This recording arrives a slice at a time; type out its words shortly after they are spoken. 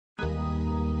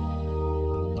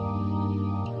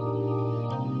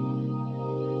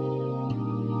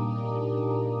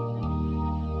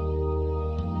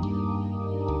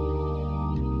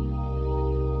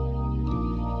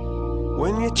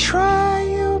When you try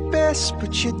your best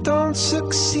but you don't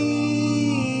succeed,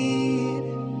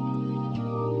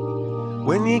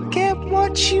 when you get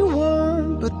what you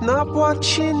want but not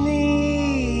what you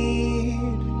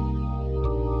need,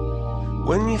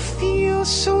 when you feel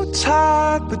so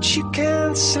tired but you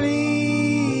can't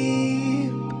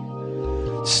sleep,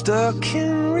 stuck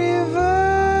in rivers,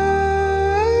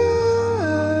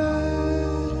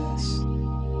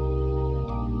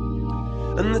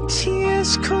 and the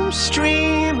tears come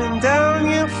streaming down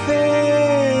your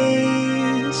face,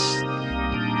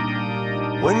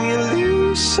 when you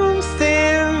lose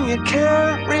something you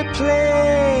can't replace,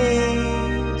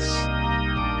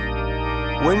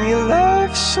 when you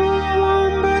love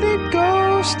someone but it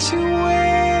goes to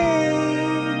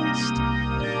waste.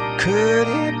 Could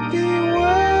it be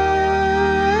worse?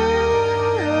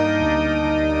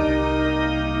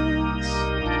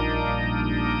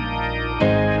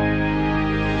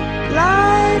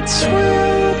 Lights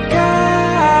will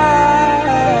guide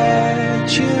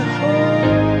you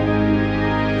home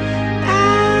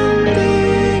and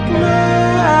ignite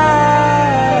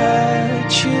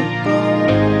your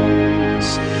bones,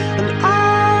 and I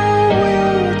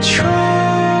will try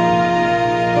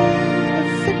to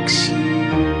fix you.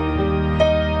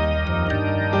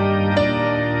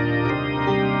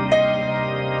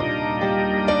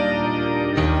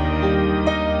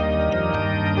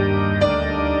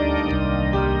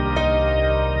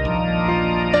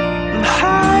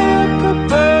 High up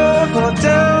above or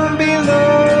down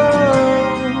below,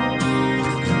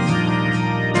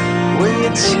 when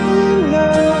you're too in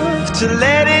love to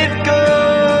let it go.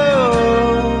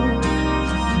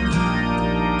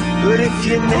 But if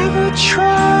you never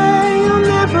try, you'll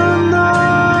never know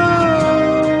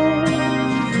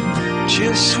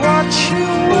just what you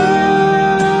were.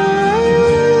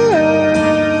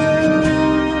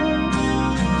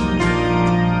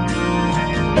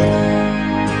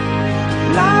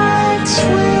 Lights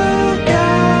will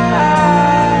guide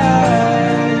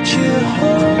you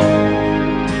home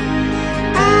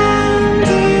and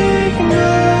ignite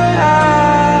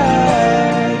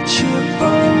your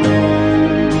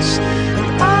bones, and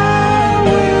I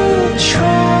will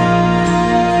try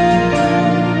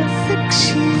to fix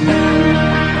you.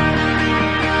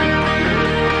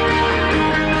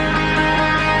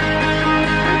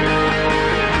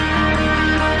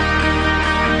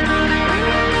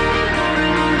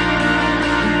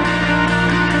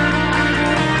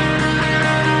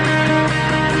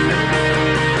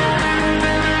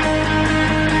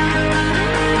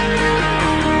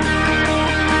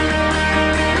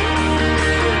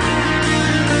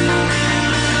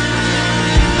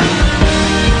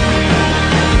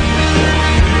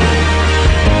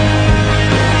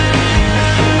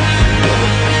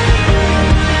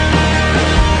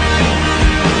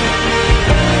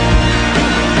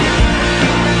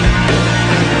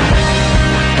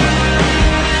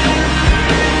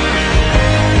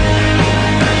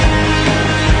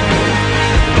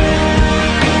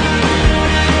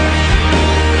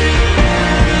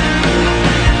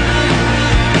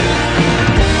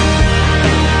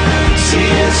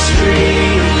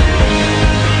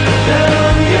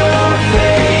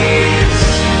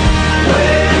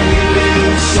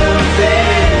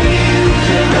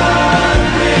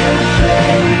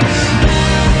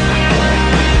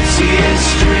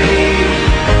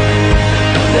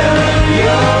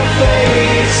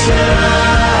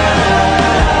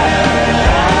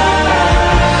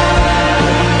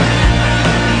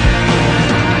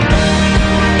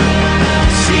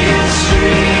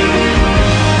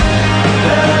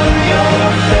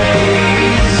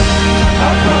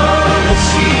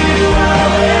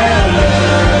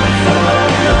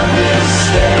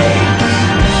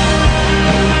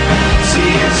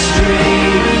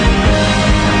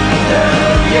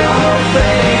 Down your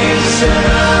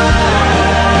face.